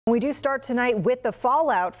We do start tonight with the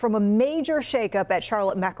fallout from a major shakeup at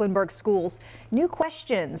Charlotte-Mecklenburg schools. New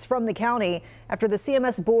questions from the county after the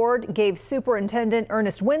CMS Board gave Superintendent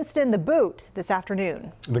Earnest Winston the boot this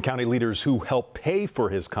afternoon. The county leaders who helped pay for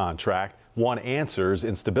his contract want answers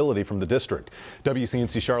and stability from the district.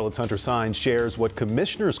 WCNC Charlotte's Hunter Sines shares what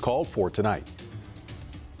commissioners called for tonight.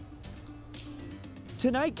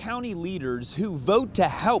 Tonight, county leaders who vote to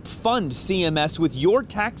help fund CMS with your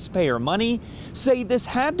taxpayer money say this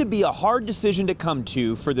had to be a hard decision to come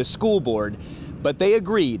to for the school board, but they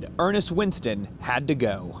agreed Earnest Winston had to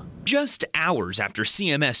go. Just hours after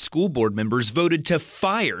CMS school board members voted to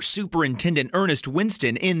fire Superintendent Earnest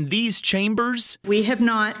Winston in these chambers, we have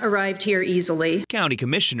not arrived here easily. County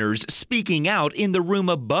commissioners speaking out in the room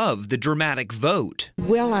above the dramatic vote.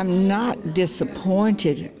 Well, I'm not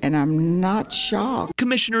disappointed and I'm not shocked.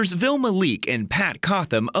 Commissioners Vilma Leake and Pat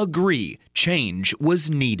Cotham agree change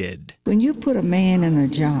was needed. When you put a man in a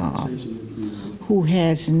job who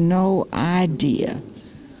has no idea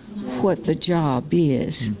what the job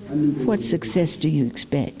is, what success do you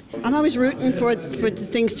expect? I'm always rooting for the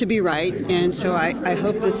things to be right, and so I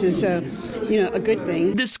hope this is a good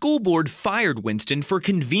thing. The school board fired Winston for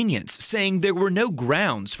convenience, saying there were no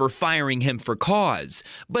grounds for firing him for cause.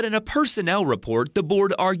 But in a personnel report, the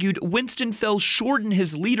board argued Winston fell short in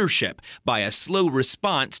his leadership by a slow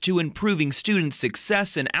response to improving student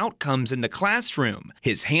success and outcomes in the classroom,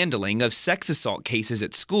 his handling of sex assault cases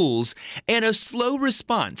at schools, and a slow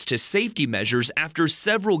response to safety measures after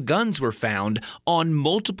several guns were found on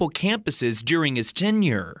multiple campuses during his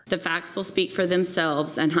tenure. The facts will speak for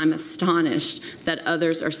themselves, and I'm astonished that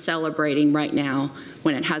others are celebrating right now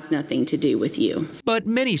when it has nothing to do with you. But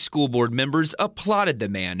many school board members applauded the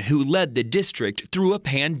man who led the district through a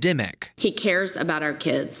pandemic. He cares about our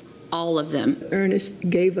kids. All of them. Ernest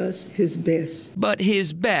gave us his best. But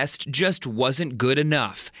his best just wasn't good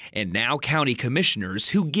enough. And now county commissioners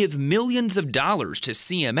who give millions of dollars to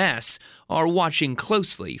CMS are watching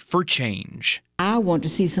closely for change. I want to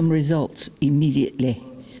see some results immediately.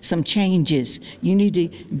 Some changes. You need to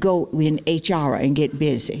go in HR and get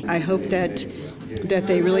busy. I hope that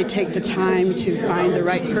they really take the time to find the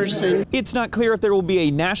right person. It's not clear if there will be a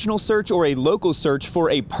national search or a local search for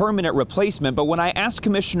a permanent replacement, but when I asked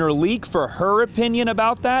Commissioner Leake for her opinion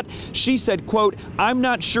about that, she said, quote, "I'm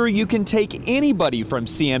not sure you can take anybody from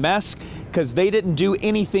CMS because they didn't do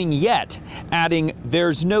anything yet," adding,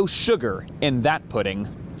 "There's no sugar in that pudding."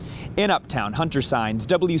 In Uptown, Hunter Sines,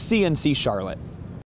 WCNC Charlotte.